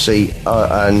No Prophecy.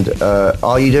 And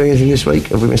are you doing anything this week?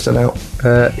 Have we missed that out?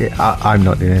 I'm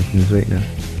not doing anything this week, no.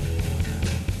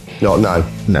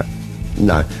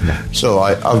 No. So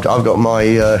I've got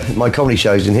my comedy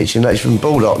shows in Hitchin and Letchworth and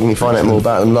Baldock. You can find out more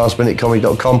about them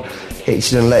lastminutecomedy.com.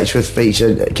 Hitchin and Letchworth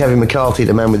feature Kevin McCarthy,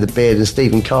 the man with the beard, and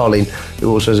Stephen Carlin,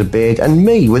 who also has a beard, and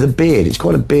me with a beard. It's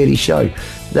quite a beardy show.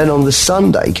 Then on the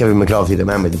Sunday, Kevin McCarthy, the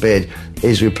man with the beard,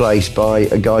 is replaced by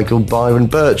a guy called Byron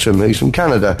Bertram, who's from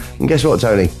Canada. And guess what,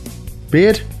 Tony?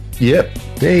 Beard? Yep.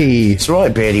 Hey. It's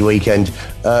right, beardy weekend.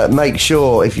 Make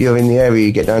sure if you're in the area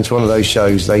you get down to one of those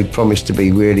shows. They promise to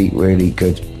be really, really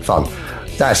good fun.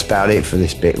 That's about it for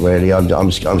this bit, really. I'm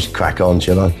just crack on,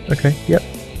 shall I? Okay, yep.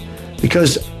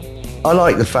 Because I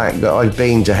like the fact that I've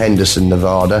been to Henderson,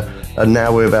 Nevada, and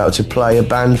now we're about to play a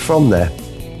band from there.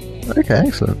 Okay,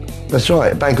 excellent. That's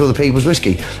right, a band called the People's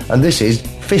Whiskey. And this is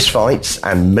Fistfights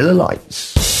and Miller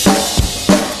Lights.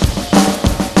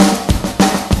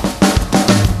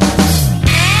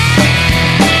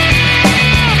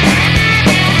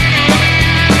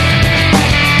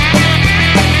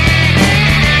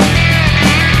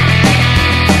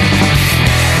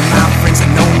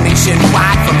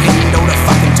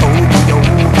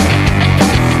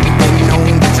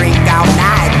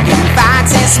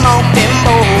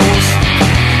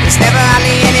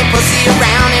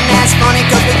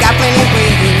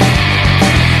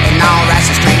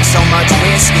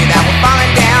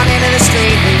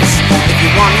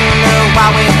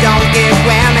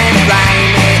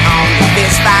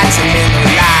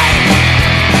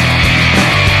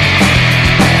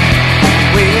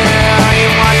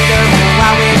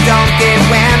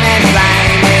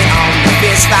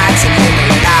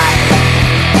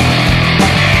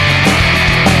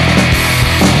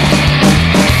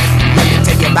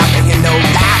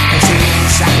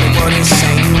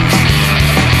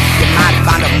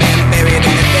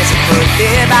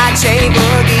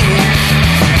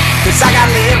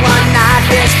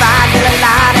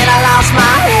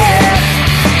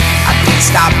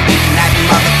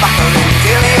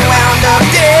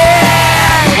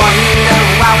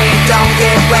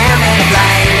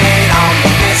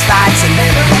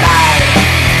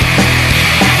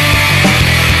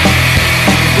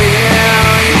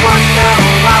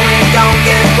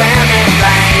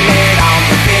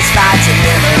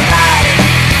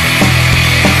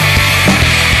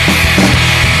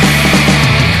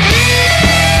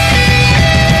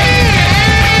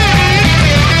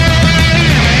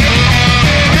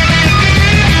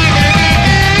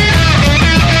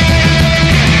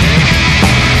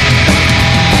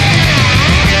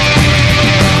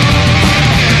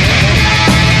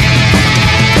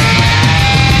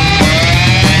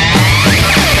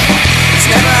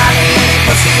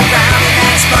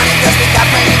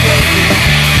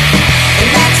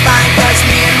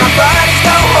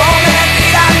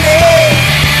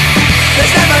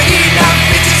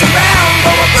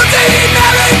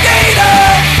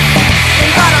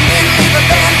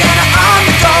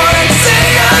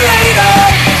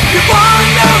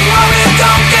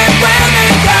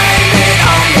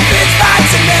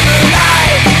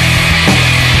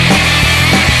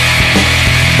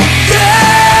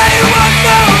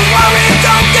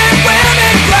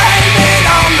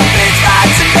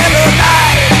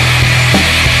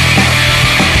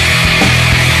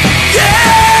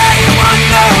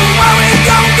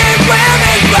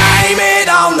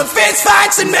 fist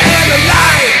fights in Miller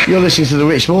Lane. You're listening to the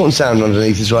Rich Morton sound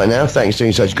underneath us right now. Thanks for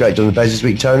doing such a great job on the bass this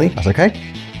week, Tony. That's okay.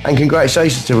 And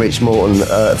congratulations to Rich Morton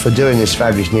for doing this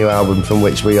fabulous new album from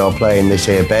which we are playing this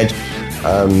here bed.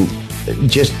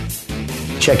 Just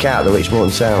check out the Rich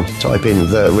Morton sound. Type in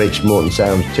the Rich Morton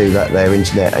sound to that their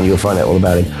internet and you'll find out all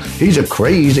about him. He's a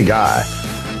crazy guy.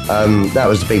 That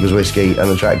was the People's Whiskey and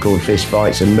a track called Fist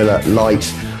Fights and Miller Lite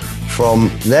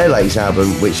from their latest album,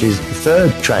 which is the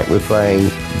third track we're playing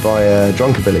by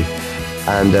Drunkabilly.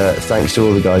 And thanks to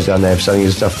all the guys down there for sending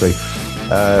us stuff through.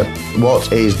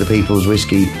 What is the People's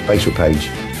Whiskey Facebook page?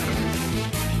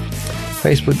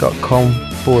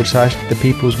 Facebook.com/The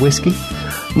People's Whiskey.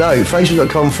 No,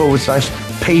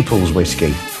 Facebook.com/People's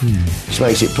Whiskey. Which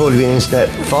makes it probably an internet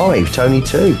 5, Tony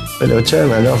 2. Bit of a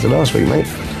turnaround after last week, mate.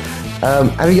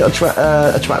 Have you got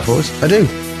a twat for us? I do.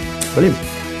 Brilliant.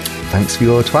 Thanks for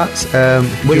your twats.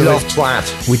 We love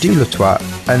twat. We do love twat,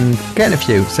 and getting a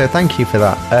few, so thank you for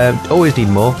that. Always need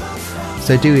more,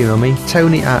 so do email me,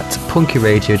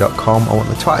 tony@punkyradio.com. I want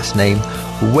the twat's name,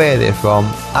 where they're from,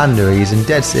 and the reason.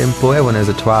 Dead simple, everyone has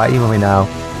a twat, email me now.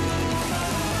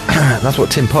 That's what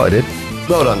Tim Potter did.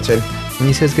 Well done, Tim. And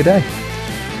he says good day.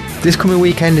 This coming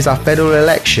weekend is our federal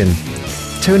election.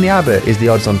 Tony Abbott is the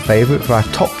odds-on favourite for our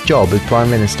top job as Prime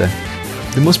Minister.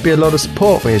 There must be a lot of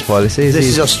support for his policies. This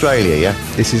is Australia, yeah?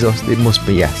 It must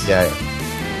be, yes. Yeah.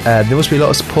 There must be a lot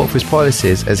of support for his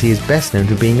policies, as he is best known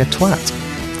for being a twat.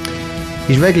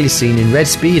 He's regularly seen in red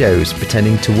Speedos,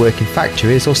 pretending to work in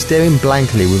factories or staring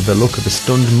blankly with the look of a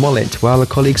stunned mullet while a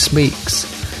colleague speaks.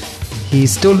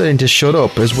 He's still learning to shut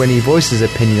up, as when he voices his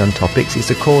opinion on topics, it's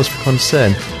a cause for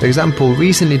concern. For example,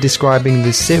 recently describing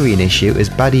the Syrian issue as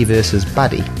baddie versus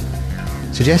baddie,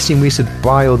 suggesting we should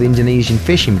buy all the Indonesian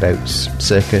fishing boats,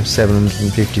 circa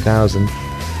 750,000,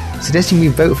 suggesting we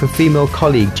vote for a female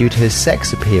colleague due to her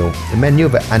sex appeal, and many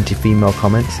other anti-female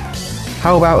comments.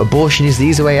 How about abortion is the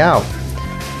easy way out?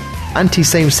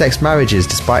 Anti-same-sex marriages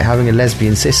despite having a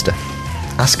lesbian sister,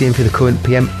 asking if the current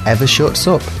PM ever shuts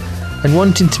up, and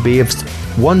wanting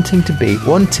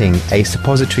a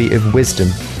suppository of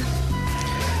wisdom.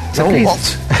 So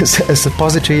please, a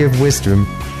suppository of wisdom.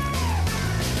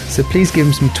 So please give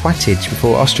him some twattage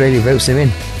before Australia votes him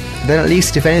in. Then at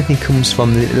least if anything comes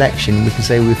from the election, we can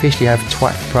say we officially have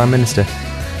twat for Prime Minister.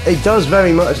 It does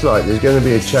very much like there's going to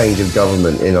be a change of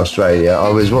government in Australia. I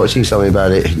was watching something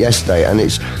about it yesterday, and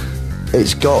it's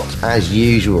got, as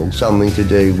usual, something to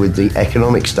do with the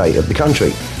economic state of the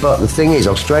country. But the thing is,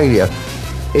 Australia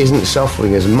isn't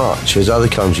suffering as much as other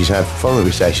countries have from the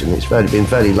recession. It's been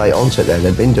fairly late onset there.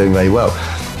 They've been doing very well.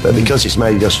 But because it's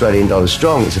made the Australian dollar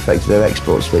strong, it's affected their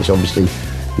exports, which obviously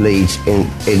leads in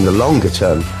the longer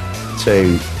term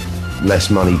to less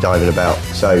money diving about.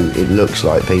 So it looks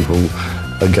like people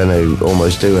are going to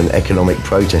almost do an economic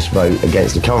protest vote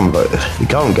against the current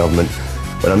government.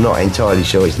 But I'm not entirely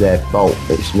sure it's their fault.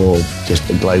 It's more just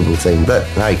a global thing. But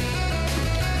hey,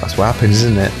 that's what happens,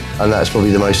 isn't it? And that's probably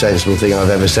the most sensible thing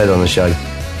I've ever said on the show.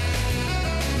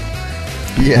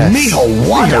 Yes. Miho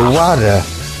Wada.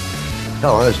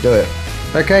 Come on, let's do it.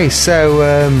 Okay, so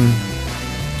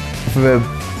for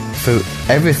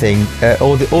everything,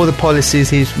 all the policies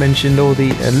he's mentioned, all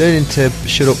the learning to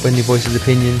shut up when he voices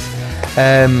opinions.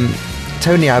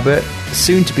 Tony Abbott,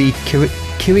 soon to be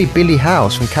Kirribilli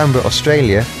House from Canberra,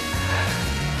 Australia,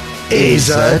 is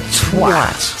a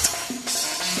twat.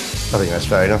 I think that's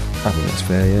fair enough. I think that's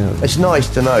fair, yeah. It's nice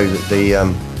to know that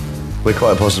we're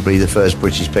quite possibly the first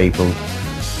British people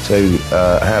to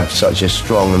have such a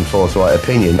strong and forthright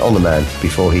opinion on the man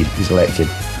before he's elected.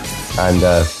 And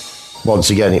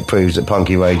once again, it proves that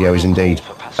Punky Radio is indeed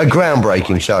a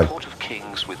groundbreaking show.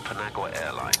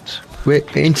 We're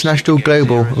international,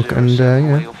 global, and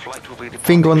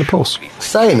finger on the pulse.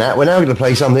 Saying that, we're now going to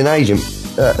play something ancient,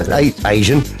 but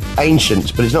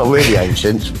it's not really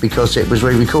ancient because it was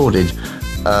re-recorded.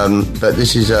 But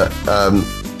this is a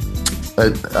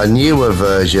newer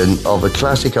version of a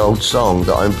classic old song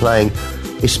that I'm playing,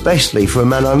 especially for a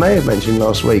man I may have mentioned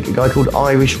last week, a guy called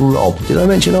Irish Rob. Did I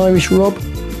mention Irish Rob? I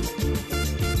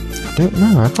don't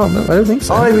know. I don't think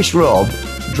so. Irish Rob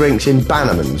drinks in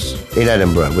Bannerman's in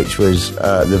Edinburgh, which was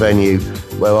the venue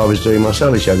where I was doing my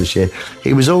solo show this year.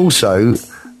 He was also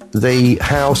the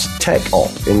house tech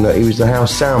op, in that he was the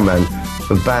house sound man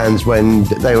for bands when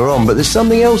they were on. But there's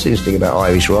something else interesting about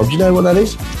Irish Rob. Do you know what that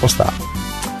is? What's that?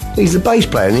 He's the bass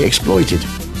player in The Exploited.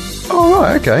 Oh,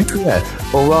 right, okay. Yeah,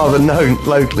 or rather known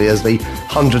locally as the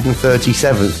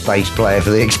 137th bass player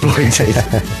for The Exploited.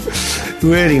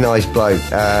 Really nice bloke,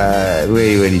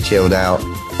 really, really chilled out,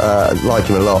 like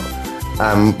him a lot,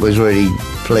 and was really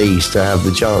pleased to have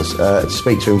the chance to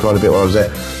speak to him quite a bit while I was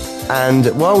there. And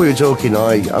while we were talking,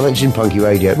 I mentioned Punky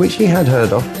Radio, which he had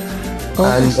heard of.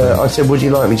 I said, would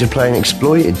you like me to play an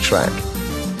exploited track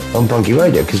on Punky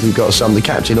Radio? Because we've got some, the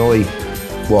Captain Oi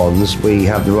ones, we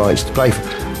have the rights to play for.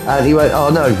 And he went, oh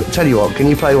no, tell you what, can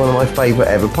you play one of my favourite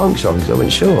ever punk songs? I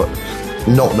went, sure.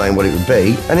 Not knowing what it would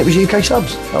be. And it was UK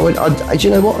Subs. I went, do you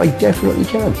know what? I definitely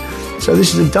can. So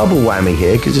this is a double whammy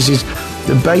here, because this is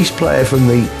the bass player from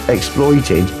the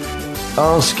Exploited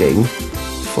asking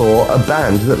for a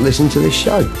band that listened to this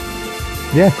show.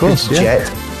 Yeah, of course. Jet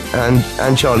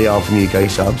and Charlie R from UK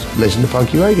Subs listen to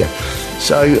Punky Radio.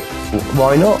 So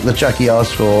why not? The track he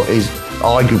asked for is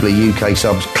arguably UK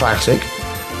Subs classic.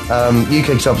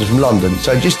 UK Subs are from London.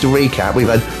 So just to recap, we've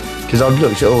had, because I've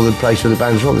looked at all the places where the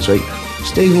band's from this week,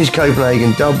 Stevenage,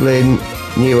 Copenhagen, Dublin,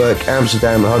 Newark,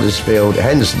 Amsterdam, Huddersfield,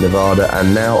 Henderson, Nevada,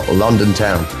 and now London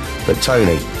town. But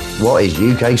Tony, what is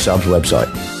UK Subs' website?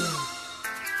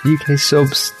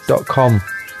 UKSubs.com.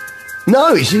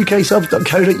 No, it's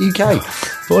uksubs.co.uk.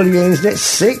 What do you mean? It's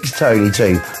 6, Tony,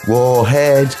 too.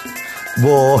 Warhead.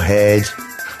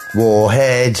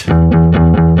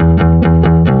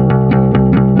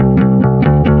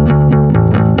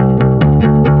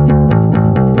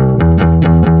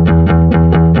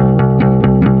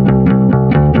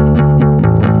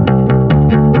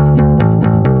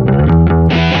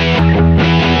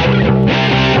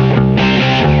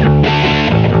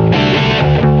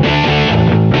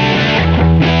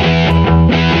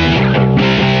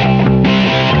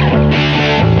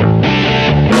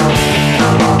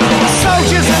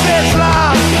 Soldiers in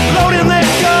Islam, loading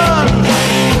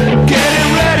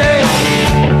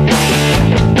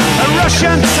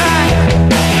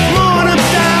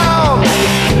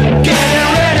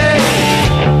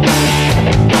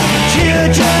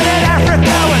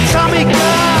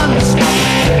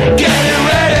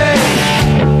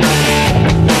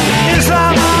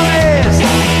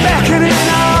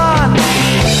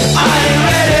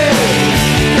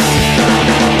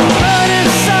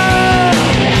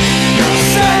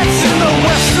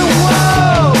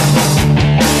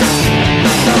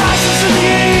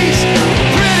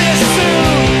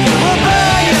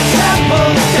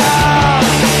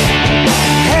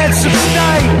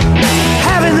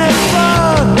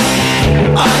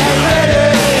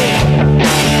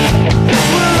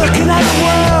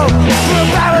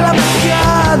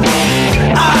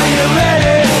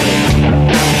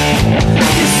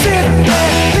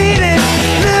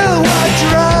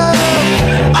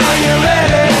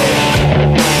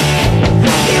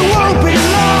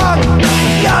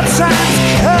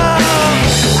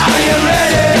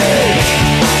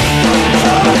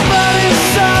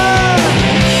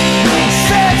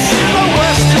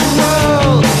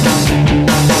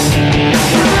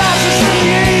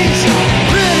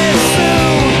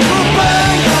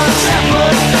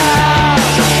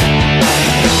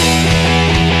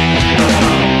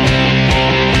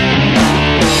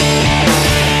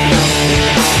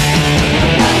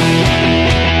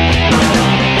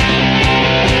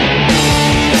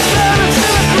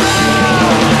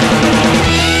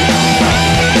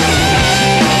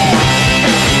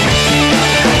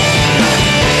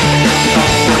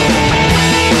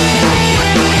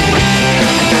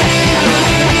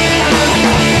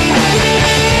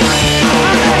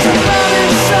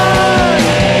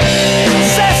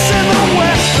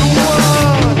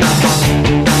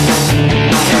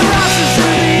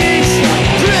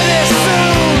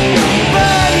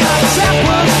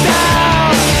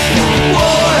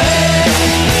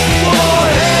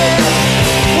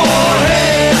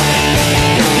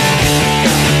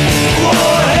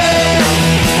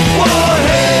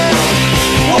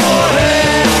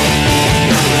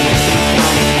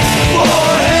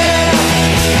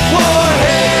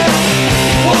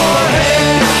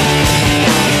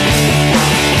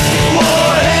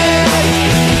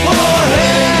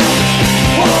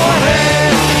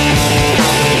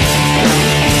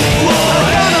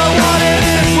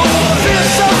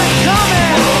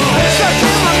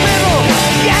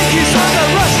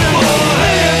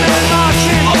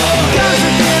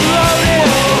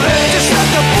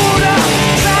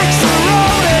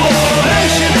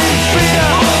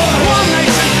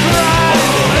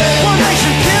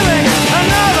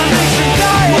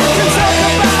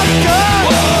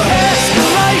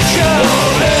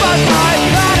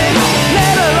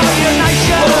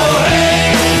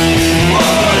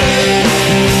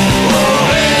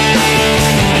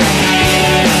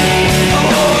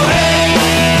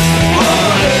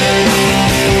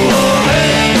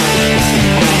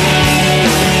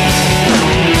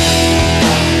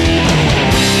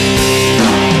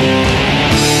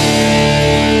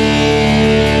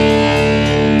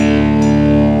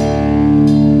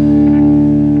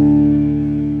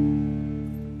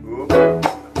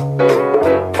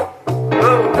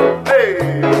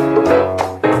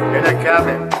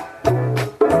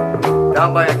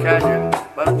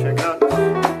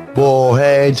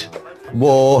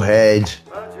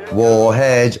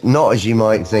Warhead, not as you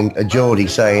might think, a Geordie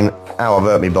saying, "Ow, I've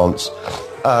hurt me bonce."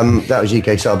 That was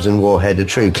UK Subs and Warhead, a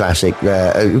true classic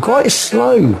there. Quite a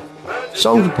slow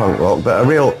song for punk rock, but a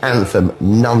real anthem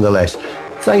nonetheless.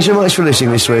 Thanks so much for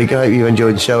listening this week. I hope you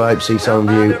enjoyed the show. I hope to see some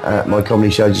of you at my comedy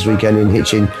show this weekend in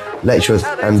Hitchin, Letchworth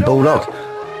and Baldock.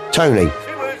 Tony,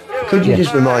 could you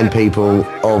just remind people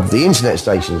of the internet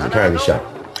stations that carry the show?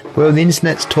 Well, the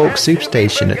internet's Talk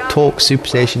Superstation at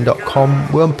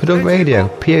talksuperstation.com. We're on Podunk Radio,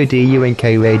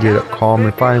 PODUNKradio.com,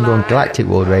 and finally we're on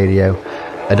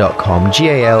galacticworldradio.com,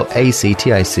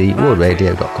 GALACTIC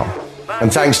worldradio.com.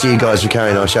 And thanks to you guys for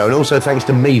carrying our show, and also thanks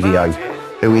to Mevio,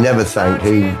 who we never thank,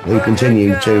 who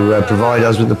continue to provide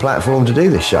us with the platform to do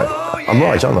this show. I'm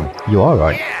right, aren't I? You are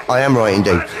right. I am right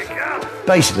indeed.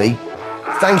 Basically,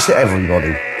 thanks to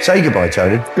everybody. Say goodbye,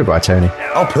 Tony. Goodbye, Tony.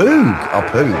 I'll poog.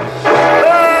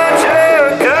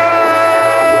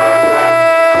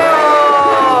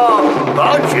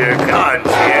 Bunch of guns.